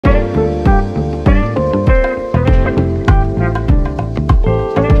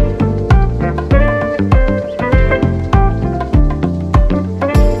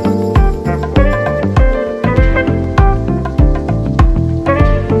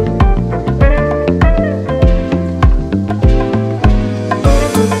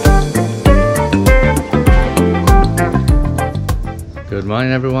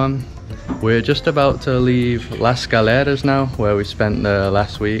morning everyone. We're just about to leave Las Galeras now, where we spent the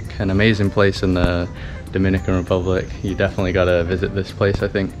last week. An amazing place in the Dominican Republic. You definitely gotta visit this place, I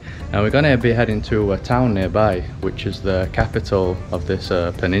think. And we're gonna be heading to a town nearby, which is the capital of this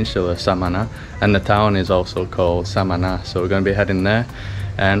peninsula, Samaná. And the town is also called Samaná, so we're gonna be heading there.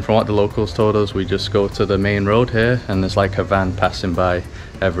 And from what the locals told us, we just go to the main road here and there's like a van passing by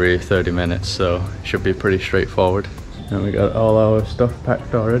every 30 minutes, so it should be pretty straightforward. And we got all our stuff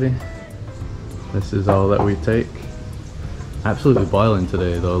packed already. This is all that we take. Absolutely boiling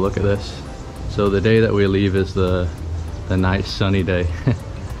today though, look at this. So the day that we leave is the nice sunny day.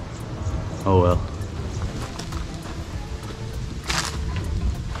 Oh well.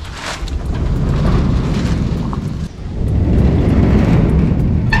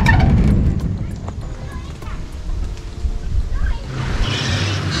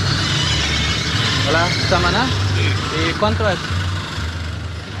 Hola, Samana. ¿Y cuánto es?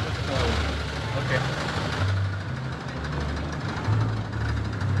 Okay.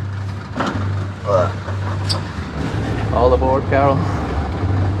 All aboard, Carol.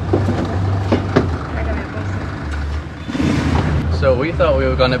 So we thought we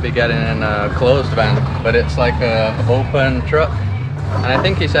were going to be getting in a closed van, but it's like a open truck. And I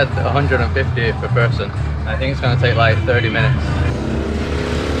think he said 150 per person. I think it's going to take like 30 minutes.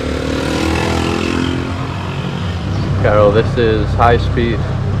 Carol, this is high speed.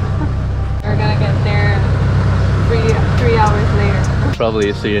 We're gonna get there three hours later.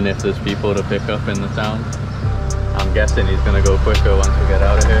 Probably seeing if there's people to pick up in the town. I'm guessing he's gonna go quicker once we get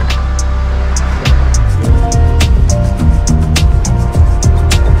out of here.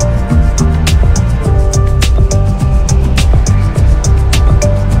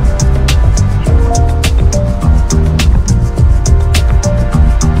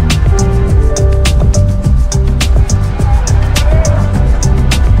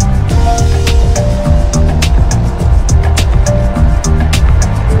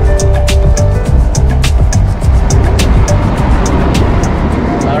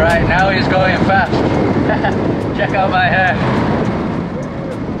 Check out my hair.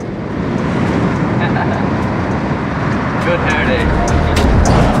 Good hair day.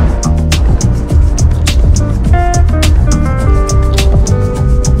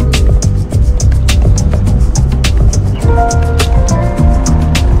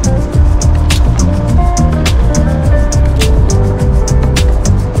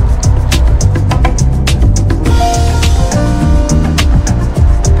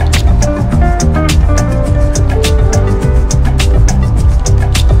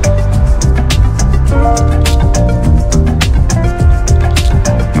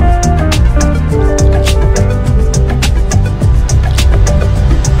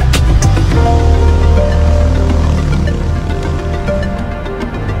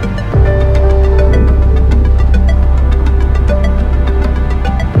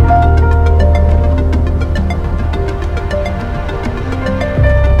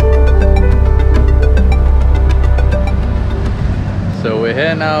 We're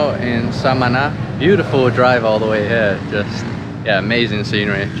here now in Samaná. Beautiful drive all the way here. Just, yeah, amazing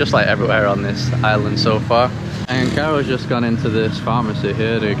scenery. Just like everywhere on this island so far. And Carol's just gone into this pharmacy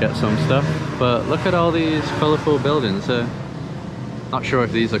here to get some stuff. But look at all these colourful buildings here. Not sure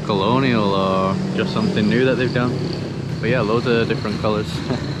if these are colonial or just something new that they've done. But yeah, loads of different colours.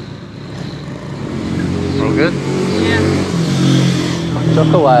 All good? Yeah.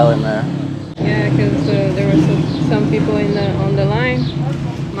 Took a while in there. Yeah, because there were some people on the line.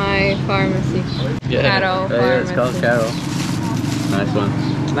 My pharmacy. Yeah, Carol yeah, it's called Carol. Nice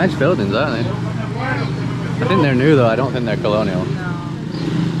one. Nice buildings, aren't they? I think they're new though, I don't think they're colonial. No.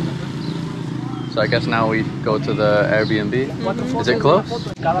 So I guess now we go to the Airbnb. Is it close?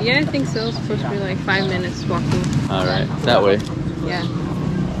 Yeah, I think so. It's supposed to be like 5 minutes walking. Alright, that way. Yeah.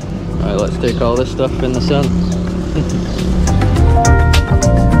 Alright, let's take all this stuff in the sun.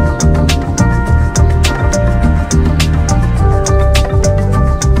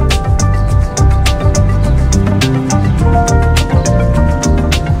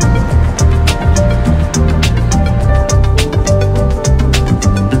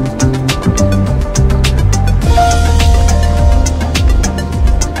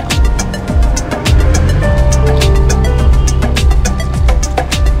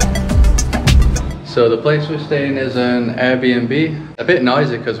 So the place we're staying is an Airbnb. A bit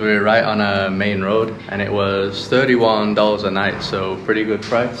noisy because we're right on a main road, and it was $31 a night, so pretty good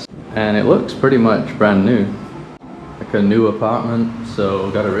price. And it looks pretty much brand new. Like a new apartment,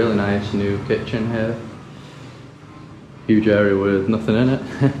 so got a really nice new kitchen here. Huge area with nothing in it.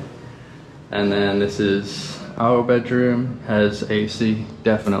 And then this is our bedroom has AC.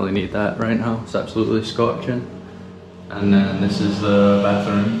 Definitely need that right now. It's absolutely scorching. And then this is the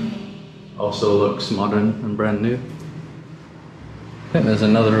bathroom. Also looks modern and brand new. I think there's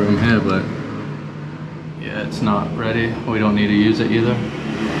another room here, but yeah, it's not ready. We don't need to use it either.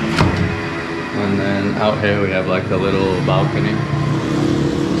 And then out here we have like a little balcony.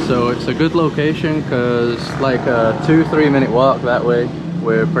 So it's a good location because like a 2-3 minute walk that way,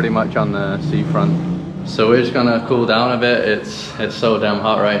 we're pretty much on the seafront. So we're just gonna cool down a bit. It's so damn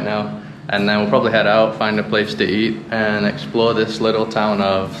hot right now. And then we'll probably head out, find a place to eat, and explore this little town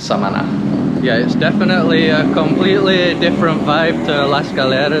of Samaná. Yeah, it's definitely a completely different vibe to Las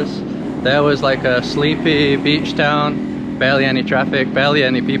Galeras. There was like a sleepy beach town, barely any traffic, barely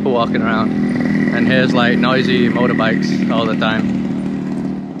any people walking around. And here's like noisy motorbikes all the time.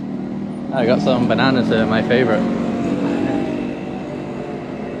 I got some bananas here, my favorite.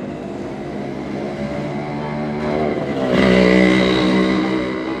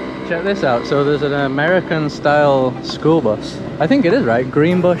 Check this out. So there's an American style school bus. I think it is, right?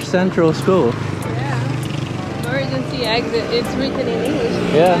 Greenbush Central School. Yeah. Emergency exit. It's written in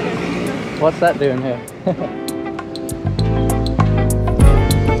English. Yeah. What's that doing here?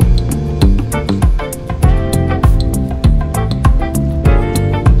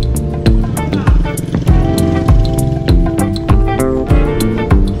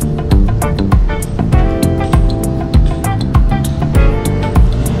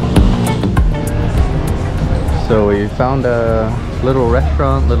 So we found a little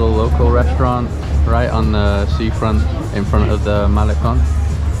local restaurant right on the seafront in front of the Malecon.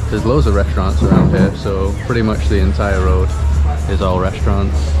 There's loads of restaurants around here, so pretty much the entire road is all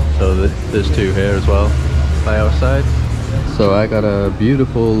restaurants. So there's two here as well by our side. So I got a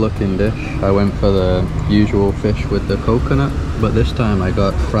beautiful looking dish. I went for the usual fish with the coconut, but this time I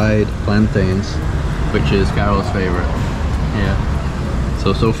got fried plantains, which is Carol's favorite. Yeah.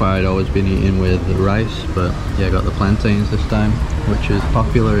 So far I'd always been eating with the rice, but yeah, I got the plantains this time, which is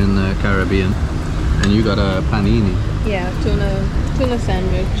popular in the Caribbean. And you got a panini. Yeah, tuna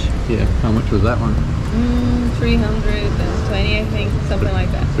sandwich. Yeah, how much was that one? 320, I think, something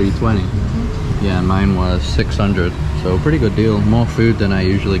like that. 320. Yeah, mine was 600. So pretty good deal. More food than I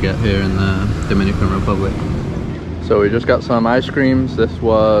usually get here in the Dominican Republic. So we just got some ice creams. This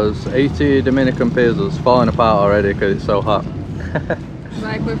was 80 Dominican pesos, falling apart already because it's so hot.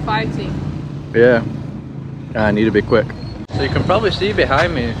 Like we're fighting. Yeah, I need to be quick. So you can probably see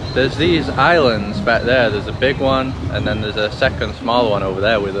behind me, there's these islands back there. There's a big one, and then there's a second smaller one over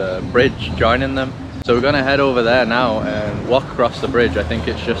there with a bridge joining them. So we're gonna head over there now and walk across the bridge. I think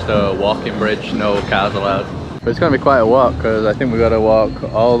it's just a walking bridge, no cars allowed. But it's gonna be quite a walk because I think we gotta walk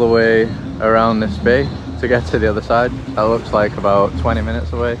all the way around this bay to get to the other side. That looks like about 20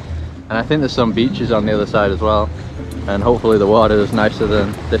 minutes away. And I think there's some beaches on the other side as well. And hopefully the water is nicer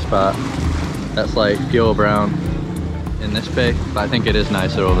than this part. That's like pure brown in this bay, but I think it is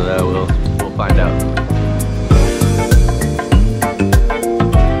nicer over there. We'll find out.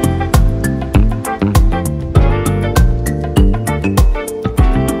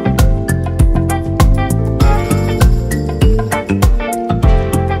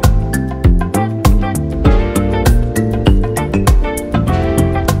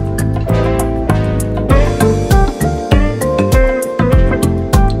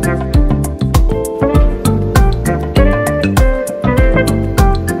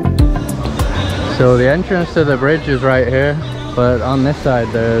 So the entrance to the bridge is right here, but on this side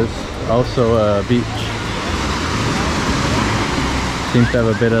there's also a beach. Seems to have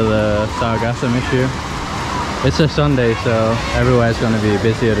a bit of the sargassum issue. It's a Sunday, so everywhere's going to be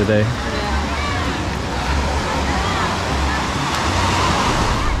busier today.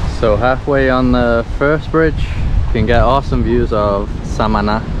 So halfway on the first bridge, you can get awesome views of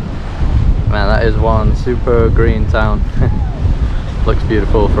Samaná. Man, that is one super green town. Looks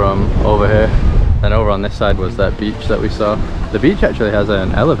beautiful from over here. And over on this side was that beach that we saw. The beach actually has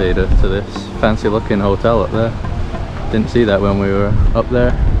an elevator to this fancy looking hotel up there. Didn't see that when we were up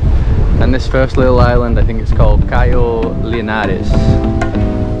there. And this first little island, I think it's called Cayo Linares.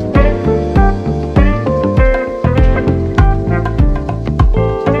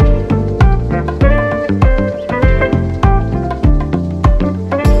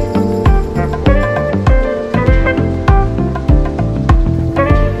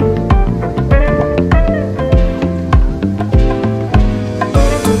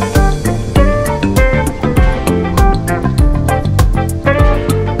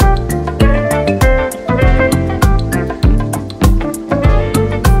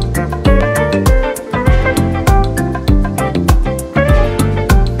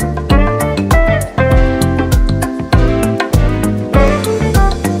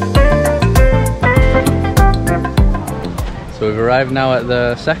 arrived now at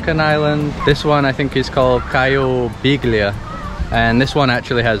the second island. This one I think is called Cayo Biglia, and this one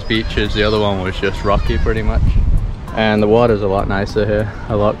actually has beaches. The other one was just rocky pretty much. And the water's a lot nicer here,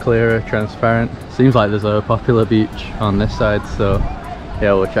 a lot clearer, transparent. Seems like there's a popular beach on this side, so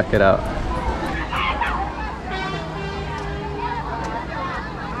yeah, we'll check it out.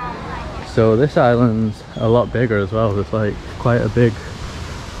 So this island's a lot bigger as well. There's like quite a big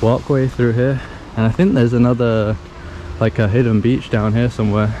walkway through here, and I think there's another, like a hidden beach down here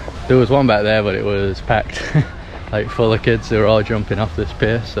somewhere. There was one back there, but it was packed, like full of kids. They were all jumping off this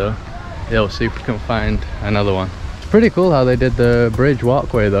pier, so yeah, we'll see if we can find another one. It's pretty cool how they did the bridge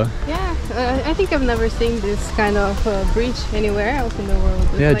walkway though. Yeah, I think I've never seen this kind of bridge anywhere else in the world.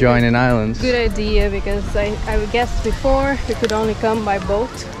 It's yeah, like joining islands. Good idea, because I would guess before you could only come by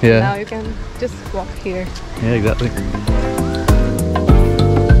boat. Yeah. Now you can just walk here. Yeah, exactly.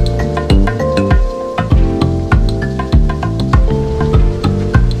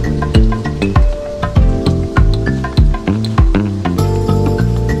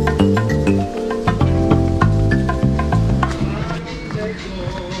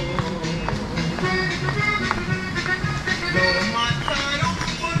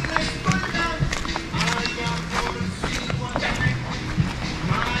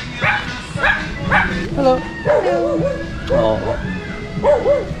 Hello. Oh.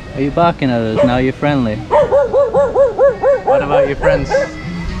 Are you barking at us? Now you're friendly. What about your friends?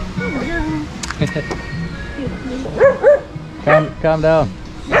 calm down.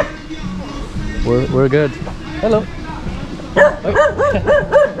 We're good. Hello.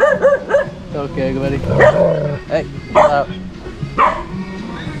 Okay, buddy. Hey, out.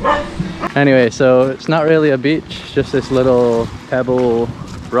 Anyway, so it's not really a beach, just this little pebble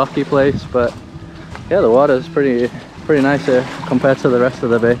rocky place, but yeah, the water's pretty nice here compared to the rest of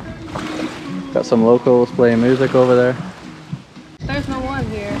the bay. Got some locals playing music over there. There's no one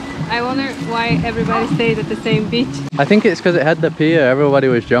here. I wonder why everybody stayed at the same beach. I think it's because it had the pier. Everybody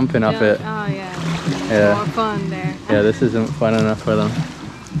was jumping off it. Oh yeah. Yeah. More fun there. Yeah, this isn't fun enough for them.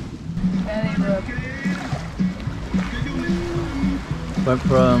 Went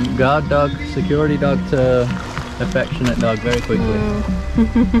from guard dog, security dog to affectionate dog very quickly.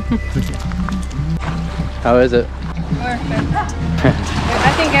 How is it? Perfect.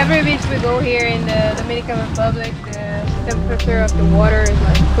 I think every beach we go here in the Dominican Republic, the temperature of the water is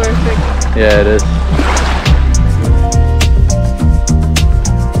like perfect. Yeah, it is.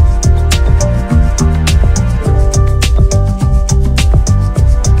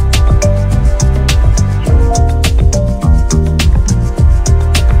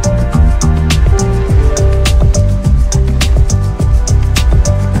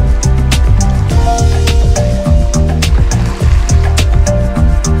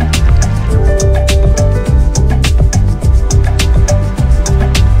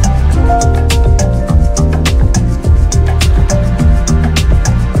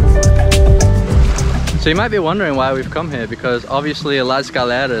 So you might be wondering why we've come here, because obviously Las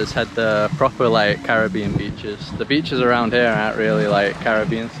Galeras had the proper like Caribbean beaches. The beaches around here aren't really like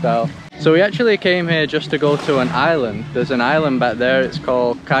Caribbean style. So we actually came here just to go to an island. There's an island back there, it's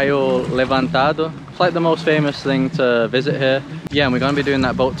called Cayo Levantado. It's like the most famous thing to visit here. Yeah, and we're gonna be doing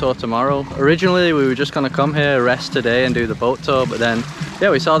that boat tour tomorrow. Originally we were just gonna come here, rest today and do the boat tour, but then yeah,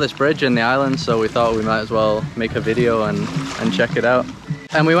 we saw this bridge in the island, so we thought we might as well make a video and check it out.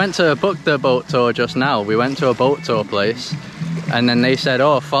 And we went to book the boat tour just now. We went to a boat tour place and then they said,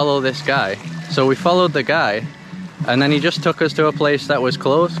 oh, follow this guy. So we followed the guy and then he just took us to a place that was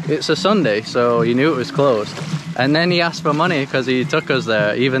closed. It's a Sunday, so he knew it was closed. And then he asked for money because he took us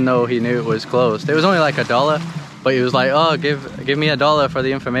there even though he knew it was closed. It was only like $1, but he was like, oh, give me $1 for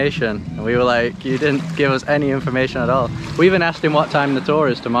the information. And we were like, you didn't give us any information at all. We even asked him what time the tour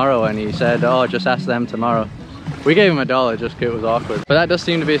is tomorrow and he said, oh, just ask them tomorrow. We gave him $1 just because it was awkward. But that does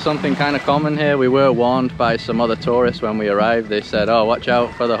seem to be something kind of common here. We were warned by some other tourists when we arrived. They said, oh, watch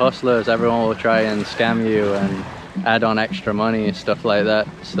out for the hustlers. Everyone will try and scam you and add on extra money and stuff like that.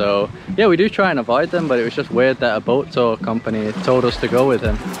 So yeah, we do try and avoid them, but it was just weird that a boat tour company told us to go with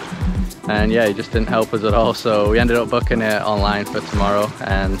him. And yeah, he just didn't help us at all. So we ended up booking it online for tomorrow.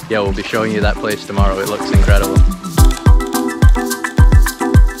 And yeah, we'll be showing you that place tomorrow. It looks incredible.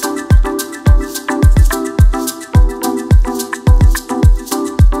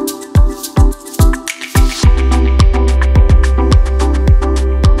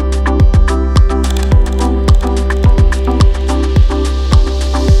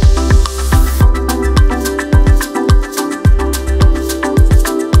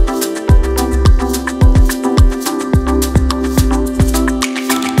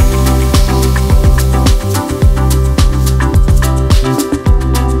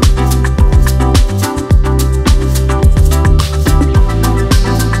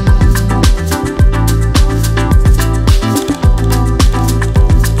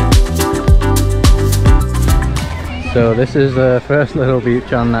 this is the first little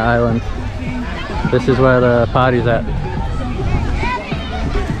beach on the island. This is where the party's at.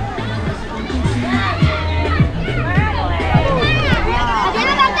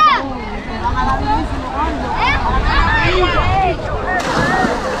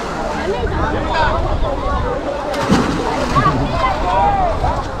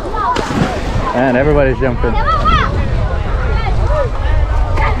 And everybody's jumping.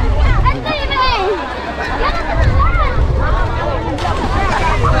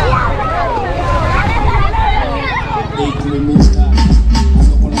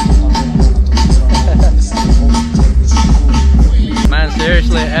 Man,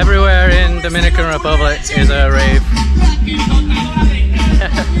 seriously, everywhere in Dominican Republic is a rave.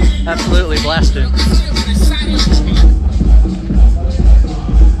 Absolutely blasting.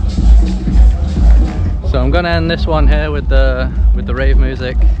 So I'm gonna end this one here with the rave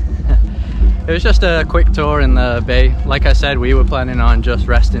music. It was just a quick tour in the bay. Like I said, we were planning on just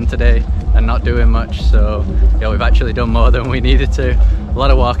resting today and not doing much, so yeah, we've actually done more than we needed to. A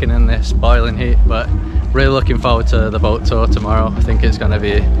lot of walking in this boiling heat, but really looking forward to the boat tour tomorrow. I think it's going to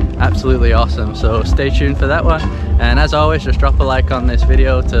be absolutely awesome, so stay tuned for that one. And as always, just drop a like on this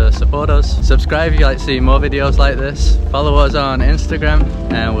video to support us. Subscribe if you like to see more videos like this. Follow us on Instagram,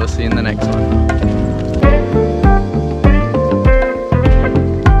 and we'll see you in the next one.